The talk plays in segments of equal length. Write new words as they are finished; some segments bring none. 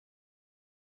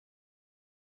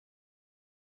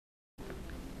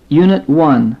Unit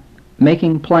 1,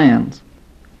 Making Plans.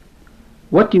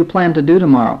 What do you plan to do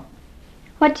tomorrow?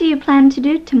 What do you plan to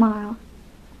do tomorrow?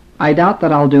 I doubt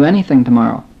that I'll do anything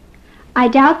tomorrow. I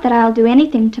doubt that I'll do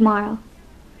anything tomorrow.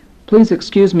 Please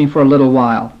excuse me for a little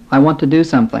while. I want to do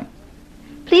something.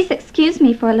 Please excuse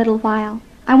me for a little while.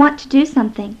 I want to do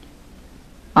something.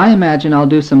 I imagine I'll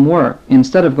do some work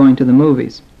instead of going to the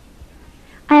movies.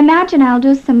 I imagine I'll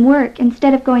do some work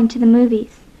instead of going to the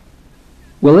movies.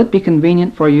 Will it be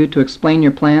convenient for you to explain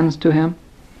your plans to him?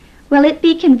 Will it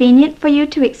be convenient for you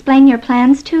to explain your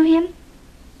plans to him?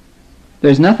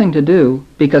 There's nothing to do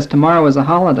because tomorrow is a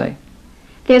holiday.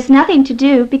 There's nothing to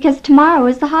do because tomorrow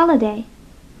is the holiday.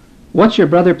 What's your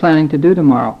brother planning to do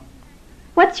tomorrow?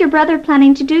 What's your brother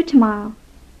planning to do tomorrow?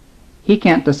 He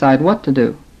can't decide what to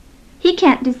do. He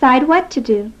can't decide what to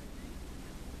do.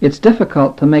 It's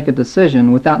difficult to make a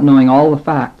decision without knowing all the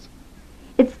facts.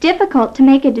 It's difficult to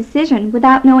make a decision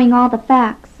without knowing all the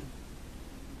facts.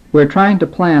 We're trying to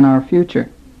plan our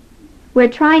future. We're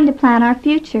trying to plan our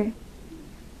future.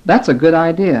 That's a good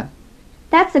idea.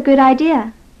 That's a good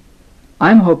idea.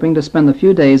 I'm hoping to spend a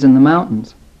few days in the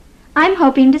mountains. I'm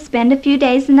hoping to spend a few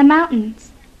days in the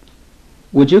mountains.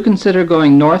 Would you consider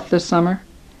going north this summer?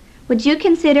 Would you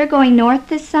consider going north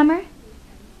this summer?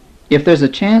 If there's a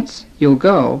chance you'll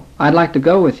go, I'd like to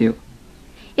go with you.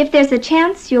 If there's a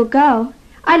chance you'll go,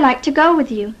 I'd like to go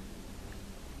with you.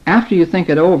 After you think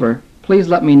it over, please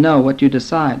let me know what you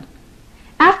decide.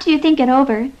 After you think it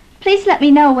over, please let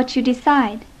me know what you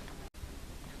decide.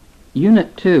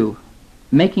 Unit 2,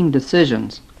 Making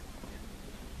Decisions.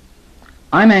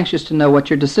 I'm anxious to know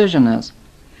what your decision is.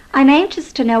 I'm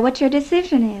anxious to know what your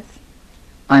decision is.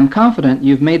 I'm confident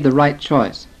you've made the right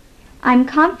choice. I'm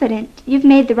confident you've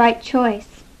made the right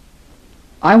choice.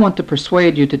 I want to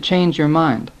persuade you to change your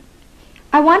mind.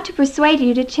 I want to persuade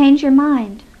you to change your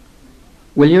mind.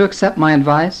 Will you accept my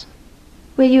advice?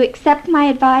 Will you accept my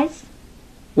advice?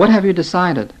 What have you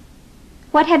decided?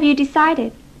 What have you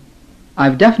decided?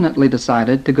 I've definitely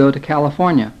decided to go to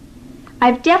California.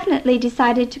 I've definitely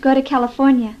decided to go to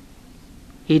California.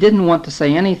 He didn't want to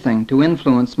say anything to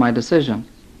influence my decision.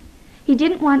 He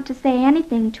didn't want to say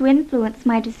anything to influence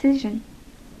my decision.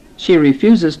 She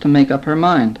refuses to make up her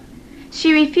mind.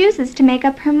 She refuses to make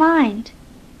up her mind.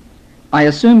 I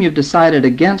assume you've decided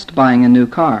against buying a new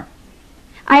car.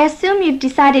 I assume you've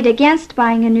decided against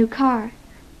buying a new car.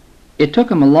 It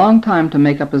took him a long time to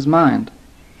make up his mind.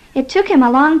 It took him a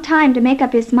long time to make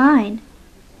up his mind.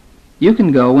 You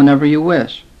can go whenever you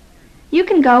wish. You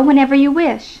can go whenever you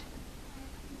wish.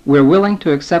 We're willing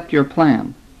to accept your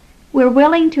plan. We're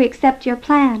willing to accept your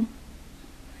plan.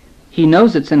 He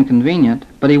knows it's inconvenient,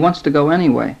 but he wants to go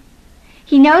anyway.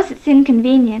 He knows it's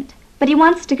inconvenient, but he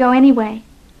wants to go anyway.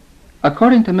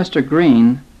 According to Mr.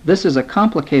 Green, this is a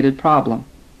complicated problem.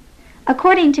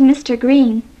 According to Mr.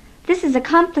 Green, this is a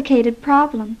complicated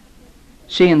problem.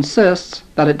 She insists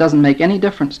that it doesn't make any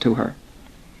difference to her.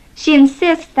 She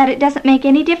insists that it doesn't make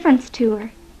any difference to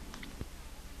her.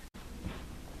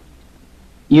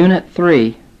 Unit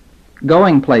 3,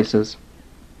 Going Places.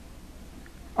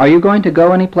 Are you going to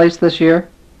go any place this year?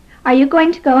 Are you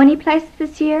going to go any place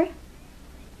this year?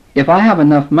 If I have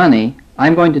enough money,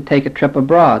 I'm going to take a trip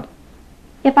abroad.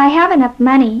 If I have enough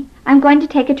money, I'm going to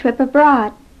take a trip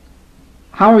abroad.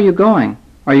 How are you going?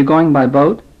 Are you going by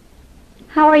boat?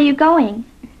 How are you going?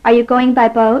 Are you going by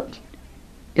boat?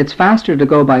 It's faster to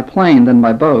go by plane than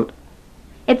by boat.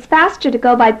 It's faster to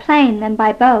go by plane than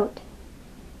by boat.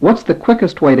 What's the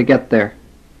quickest way to get there?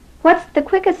 What's the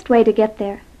quickest way to get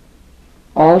there?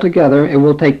 Altogether, it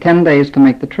will take 10 days to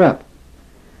make the trip.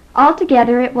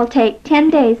 Altogether, it will take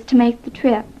 10 days to make the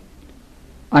trip.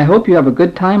 I hope you have a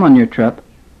good time on your trip.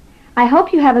 I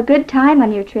hope you have a good time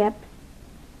on your trip.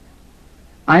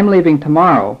 I'm leaving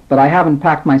tomorrow, but I haven't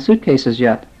packed my suitcases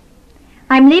yet.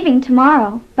 I'm leaving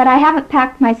tomorrow, but I haven't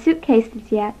packed my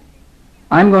suitcases yet.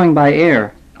 I'm going by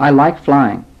air. I like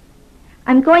flying.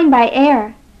 I'm going by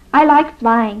air. I like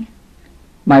flying.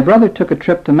 My brother took a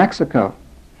trip to Mexico.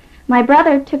 My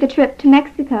brother took a trip to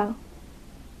Mexico.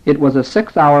 It was a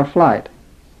 6-hour flight.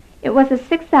 It was a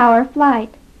 6-hour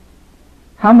flight.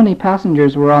 How many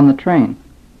passengers were on the train?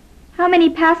 How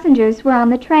many passengers were on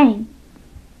the train?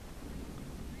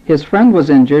 His friend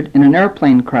was injured in an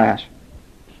airplane crash.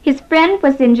 His friend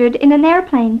was injured in an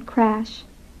airplane crash.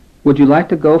 Would you like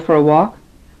to go for a walk?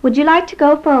 Would you like to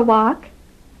go for a walk?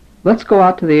 Let's go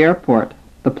out to the airport.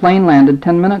 The plane landed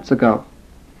 10 minutes ago.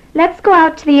 Let's go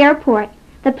out to the airport.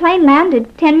 The plane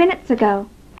landed 10 minutes ago.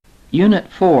 Unit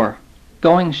 4,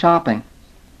 Going Shopping.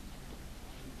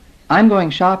 I'm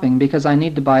going shopping because I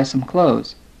need to buy some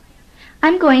clothes.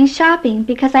 I'm going shopping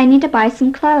because I need to buy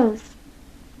some clothes.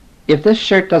 If this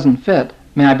shirt doesn't fit,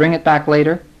 may I bring it back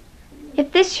later?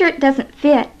 If this shirt doesn't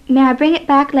fit, may I bring it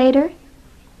back later?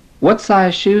 What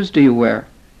size shoes do you wear?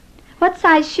 What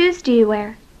size shoes do you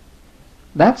wear?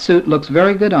 That suit looks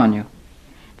very good on you.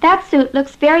 That suit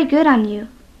looks very good on you.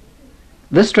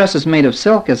 This dress is made of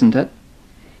silk, isn't it?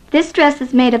 This dress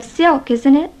is made of silk,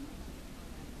 isn't it?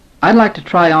 I'd like to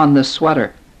try on this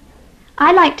sweater.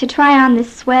 I'd like to try on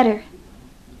this sweater.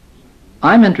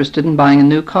 I'm interested in buying a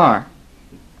new car.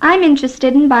 I'm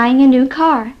interested in buying a new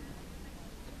car.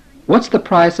 What's the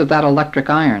price of that electric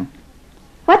iron?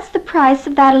 What's the price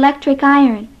of that electric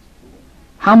iron?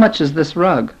 How much is this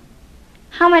rug?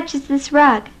 How much is this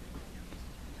rug?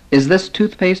 Is this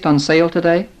toothpaste on sale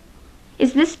today?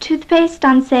 Is this toothpaste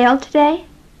on sale today?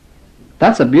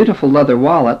 That's a beautiful leather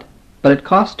wallet, but it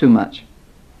costs too much.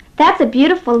 That's a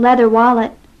beautiful leather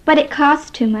wallet, but it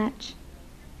costs too much.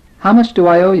 How much do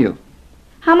I owe you?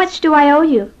 How much do I owe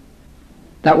you?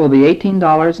 That will be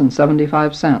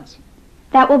 $18.75.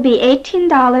 That will be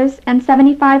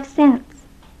 $18.75.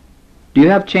 Do you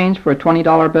have change for a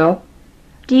 $20 bill?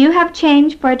 Do you have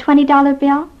change for a $20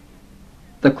 bill?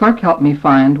 The clerk helped me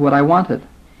find what I wanted.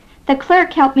 The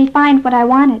clerk helped me find what I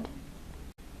wanted.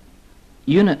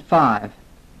 Unit 5.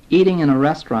 Eating in a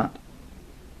restaurant.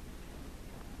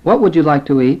 What would you like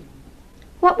to eat?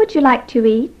 What would you like to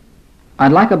eat?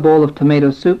 I'd like a bowl of tomato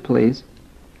soup, please.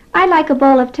 I'd like a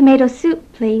bowl of tomato soup,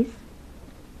 please.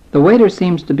 The waiter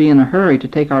seems to be in a hurry to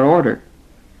take our order.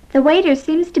 The waiter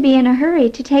seems to be in a hurry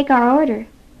to take our order.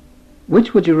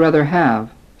 Which would you rather have,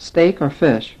 steak or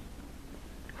fish?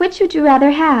 Which would you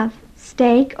rather have,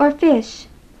 steak or fish?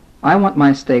 I want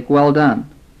my steak well done.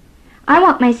 I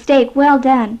want my steak well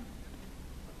done.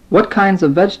 What kinds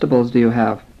of vegetables do you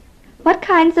have? What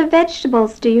kinds of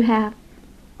vegetables do you have?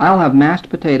 I'll have mashed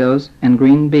potatoes and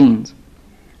green beans.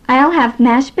 I'll have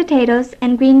mashed potatoes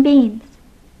and green beans.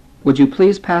 Would you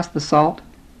please pass the salt?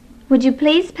 Would you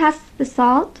please pass the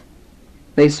salt?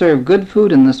 They serve good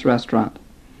food in this restaurant.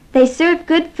 They serve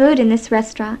good food in this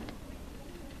restaurant.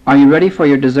 Are you ready for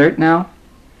your dessert now?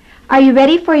 Are you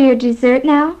ready for your dessert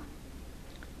now?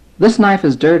 This knife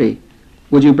is dirty.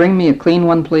 Would you bring me a clean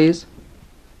one, please?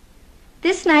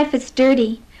 This knife is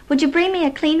dirty. Would you bring me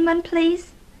a clean one,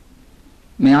 please?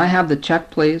 May I have the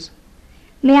check, please?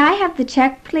 May I have the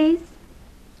check, please?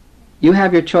 You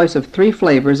have your choice of 3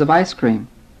 flavors of ice cream.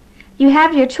 You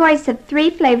have your choice of 3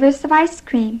 flavors of ice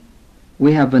cream.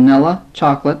 We have vanilla,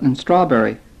 chocolate, and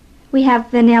strawberry. We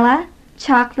have vanilla,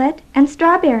 chocolate, and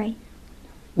strawberry.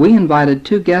 We invited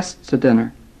 2 guests to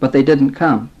dinner, but they didn't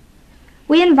come.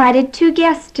 We invited 2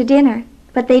 guests to dinner,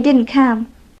 but they didn't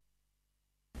come.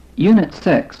 Unit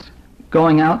 6.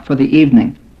 Going out for the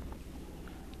evening.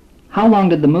 How long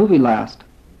did the movie last?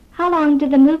 How long did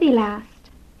the movie last?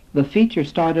 The feature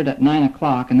started at 9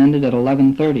 o'clock and ended at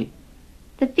 11:30.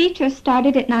 The feature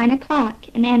started at 9 o'clock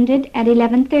and ended at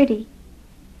 11:30.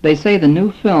 They say the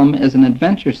new film is an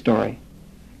adventure story.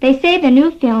 They say the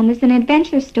new film is an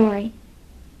adventure story.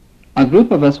 A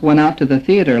group of us went out to the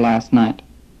theater last night.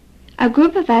 A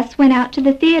group of us went out to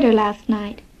the theater last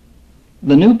night.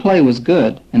 The new play was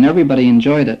good, and everybody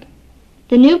enjoyed it.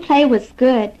 The new play was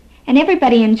good, and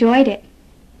everybody enjoyed it.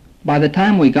 By the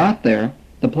time we got there,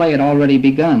 the play had already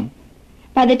begun.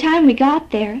 By the time we got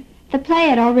there, the play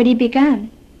had already begun.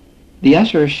 The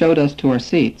ushers showed us to our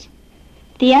seats.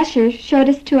 The ushers showed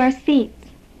us to our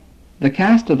seats. The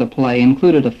cast of the play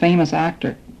included a famous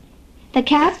actor. The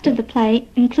cast of the play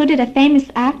included a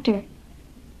famous actor.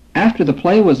 After the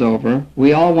play was over,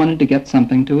 we all wanted to get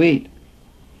something to eat.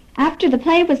 After the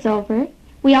play was over,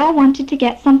 we all wanted to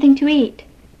get something to eat.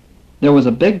 There was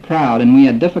a big crowd, and we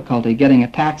had difficulty getting a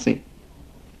taxi.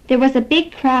 There was a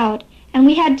big crowd, and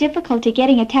we had difficulty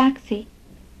getting a taxi.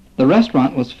 The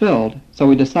restaurant was filled, so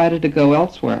we decided to go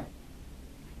elsewhere.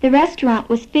 The restaurant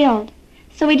was filled,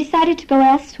 so we decided to go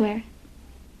elsewhere.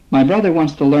 My brother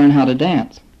wants to learn how to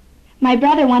dance. My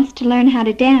brother wants to learn how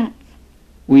to dance.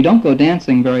 We don't go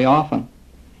dancing very often.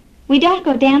 We don't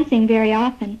go dancing very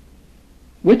often.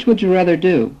 Which would you rather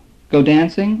do, go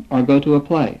dancing or go to a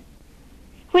play?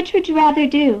 Which would you rather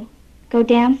do, go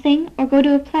dancing or go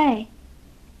to a play?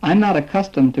 I'm not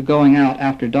accustomed to going out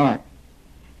after dark.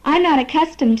 I'm not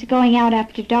accustomed to going out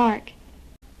after dark.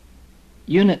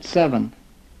 Unit 7.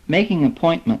 Making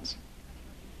appointments.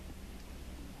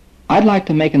 I'd like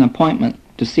to make an appointment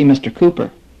to see Mr.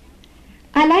 Cooper.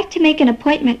 I'd like to make an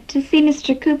appointment to see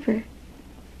Mr. Cooper.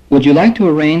 Would you like to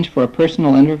arrange for a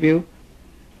personal interview?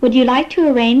 Would you like to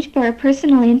arrange for a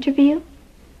personal interview?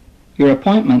 Your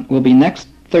appointment will be next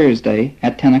Thursday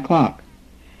at 10 o'clock.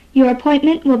 Your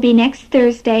appointment will be next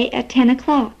Thursday at 10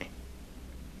 o'clock.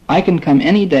 I can come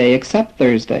any day except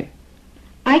Thursday.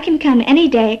 I can come any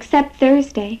day except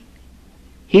Thursday.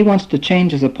 He wants to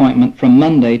change his appointment from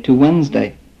Monday to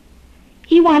Wednesday.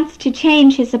 He wants to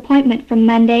change his appointment from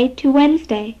Monday to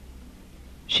Wednesday.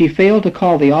 She failed to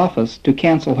call the office to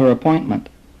cancel her appointment.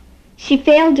 She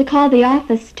failed to call the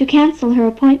office to cancel her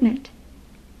appointment.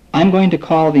 I'm going to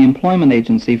call the employment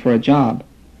agency for a job.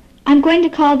 I'm going to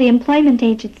call the employment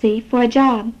agency for a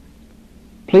job.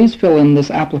 Please fill in this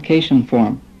application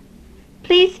form.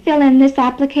 Please fill in this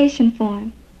application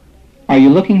form. Are you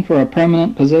looking for a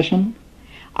permanent position?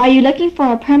 Are you looking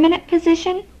for a permanent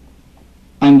position?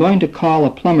 I'm going to call a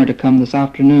plumber to come this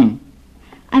afternoon.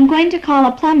 I'm going to call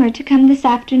a plumber to come this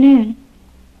afternoon.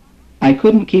 I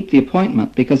couldn't keep the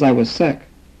appointment because I was sick.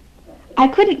 I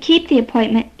couldn't keep the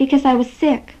appointment because I was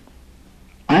sick.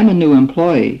 I'm a new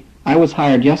employee. I was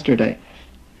hired yesterday.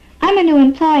 I'm a new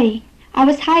employee. I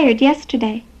was hired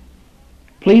yesterday.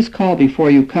 Please call before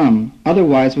you come,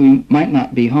 otherwise we might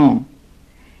not be home.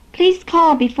 Please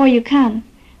call before you come,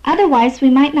 otherwise we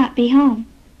might not be home.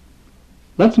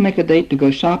 Let's make a date to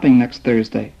go shopping next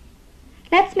Thursday.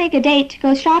 Let's make a date to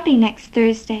go shopping next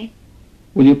Thursday.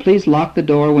 Will you please lock the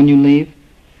door when you leave?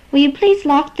 Will you please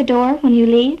lock the door when you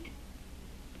leave?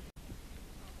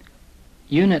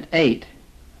 Unit 8.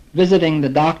 Visiting the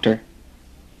doctor.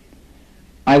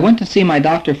 I went to see my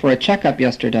doctor for a checkup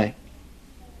yesterday.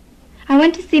 I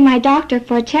went to see my doctor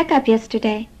for a checkup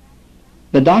yesterday.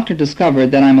 The doctor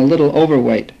discovered that I'm a little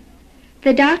overweight.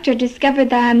 The doctor discovered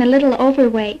that I'm a little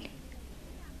overweight.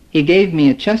 He gave me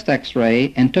a chest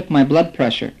x-ray and took my blood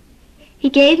pressure. He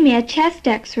gave me a chest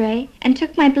x-ray and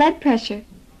took my blood pressure.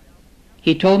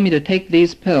 He told me to take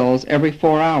these pills every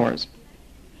 4 hours.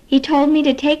 He told me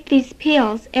to take these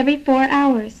pills every 4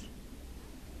 hours.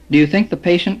 Do you think the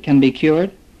patient can be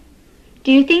cured?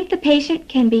 Do you think the patient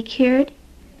can be cured?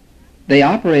 They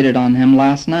operated on him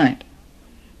last night.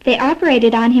 They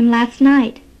operated on him last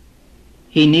night.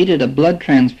 He needed a blood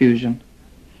transfusion.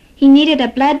 He needed a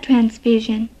blood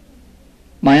transfusion.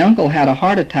 My uncle had a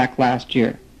heart attack last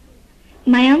year.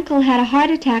 My uncle had a heart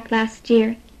attack last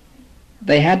year.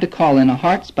 They had to call in a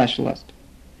heart specialist.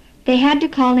 They had to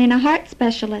call in a heart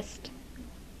specialist.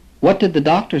 What did the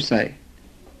doctor say?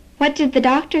 What did the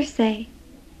doctor say?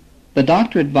 The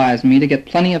doctor advised me to get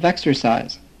plenty of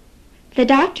exercise. The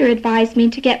doctor advised me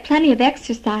to get plenty of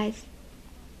exercise.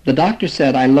 The doctor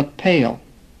said I look pale.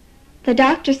 The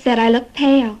doctor said I look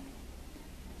pale.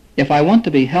 If I want to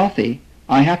be healthy,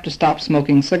 I have to stop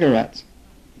smoking cigarettes.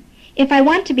 If I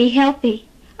want to be healthy,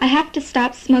 I have to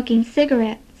stop smoking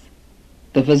cigarettes.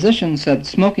 The physician said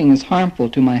smoking is harmful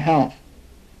to my health.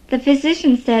 The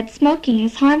physician said smoking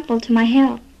is harmful to my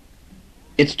health.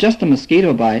 It's just a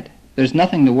mosquito bite. There's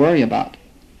nothing to worry about.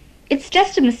 It's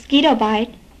just a mosquito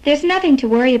bite. There's nothing to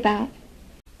worry about.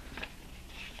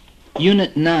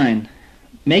 Unit 9.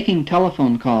 Making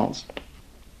telephone calls.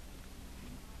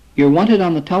 You're wanted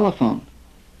on the telephone.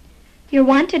 You're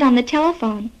wanted on the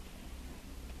telephone.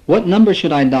 What number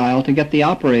should I dial to get the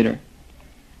operator?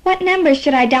 What number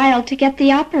should I dial to get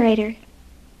the operator?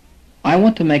 I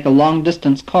want to make a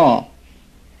long-distance call.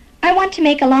 I want to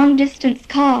make a long-distance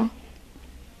call.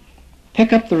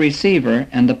 Pick up the receiver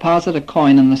and deposit a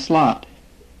coin in the slot.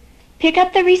 Pick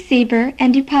up the receiver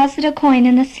and deposit a coin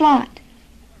in the slot.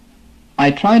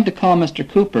 I tried to call Mr.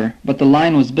 Cooper, but the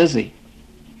line was busy.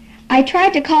 I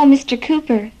tried to call Mr.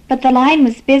 Cooper, but the line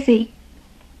was busy.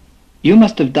 You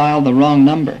must have dialed the wrong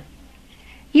number.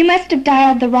 You must have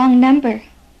dialed the wrong number.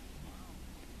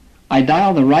 I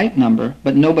dialed the right number,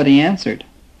 but nobody answered.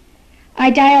 I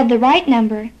dialed the right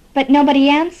number, but nobody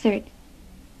answered.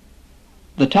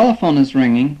 The telephone is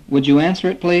ringing. Would you answer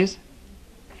it, please?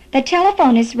 The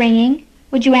telephone is ringing.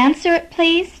 Would you answer it,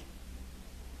 please?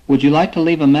 Would you like to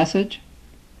leave a message?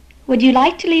 Would you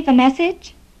like to leave a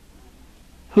message?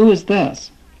 Who is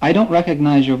this? I don't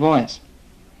recognize your voice.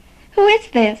 Who is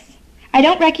this? I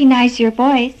don't recognize your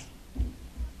voice.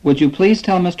 Would you please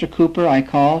tell Mr. Cooper I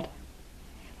called?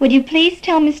 Would you please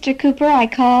tell Mr. Cooper I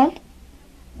called?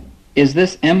 Is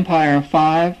this Empire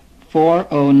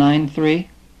 54093?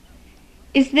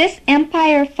 Is this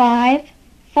Empire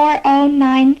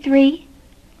 54093?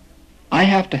 I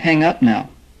have to hang up now.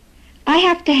 I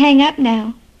have to hang up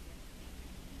now.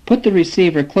 Put the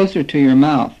receiver closer to your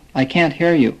mouth. I can't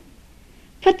hear you.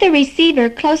 Put the receiver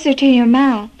closer to your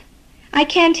mouth. I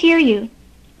can't hear you.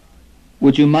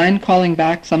 Would you mind calling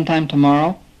back sometime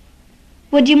tomorrow?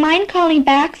 Would you mind calling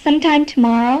back sometime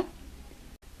tomorrow?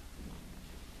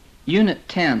 Unit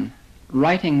 10.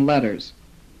 Writing letters.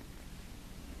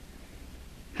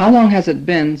 How long has it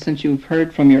been since you've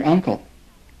heard from your uncle?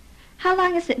 How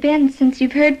long has it been since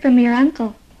you've heard from your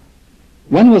uncle?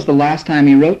 When was the last time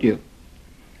he wrote you?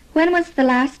 When was the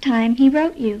last time he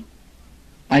wrote you?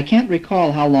 I can't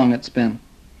recall how long it's been.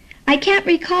 I can't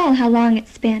recall how long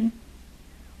it's been.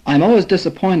 I'm always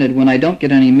disappointed when I don't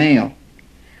get any mail.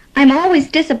 I'm always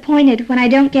disappointed when I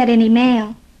don't get any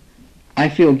mail. I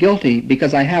feel guilty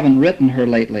because I haven't written her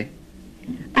lately.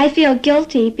 I feel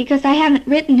guilty because I haven't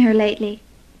written her lately.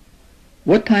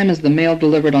 What time is the mail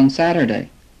delivered on Saturday?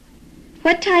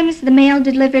 What time is the mail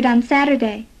delivered on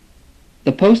Saturday?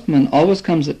 The postman always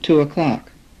comes at 2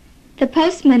 o'clock. The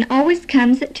postman always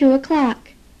comes at 2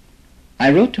 o'clock.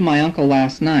 I wrote to my uncle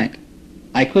last night.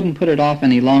 I couldn't put it off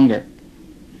any longer.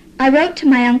 I wrote to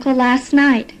my uncle last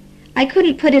night. I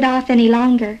couldn't put it off any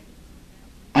longer.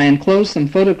 I enclosed some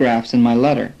photographs in my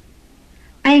letter.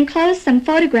 I enclosed some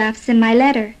photographs in my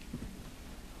letter.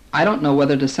 I don't know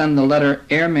whether to send the letter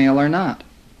airmail or not.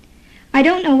 I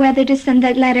don't know whether to send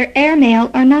that letter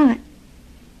airmail or not.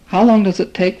 How long does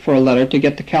it take for a letter to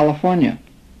get to California?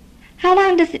 How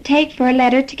long does it take for a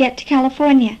letter to get to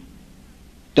California?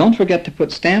 Don't forget to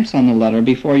put stamps on the letter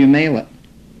before you mail it.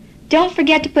 Don't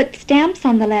forget to put stamps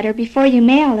on the letter before you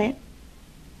mail it.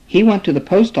 He went to the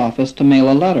post office to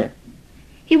mail a letter.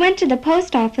 He went to the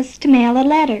post office to mail a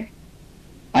letter.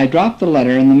 I dropped the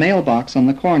letter in the mailbox on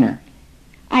the corner.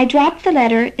 I dropped the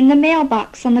letter in the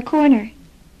mailbox on the corner.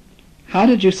 How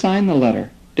did you sign the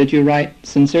letter? Did you write,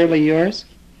 "Sincerely yours"?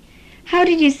 How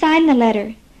did you sign the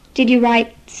letter? Did you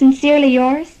write, "Sincerely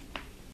yours"?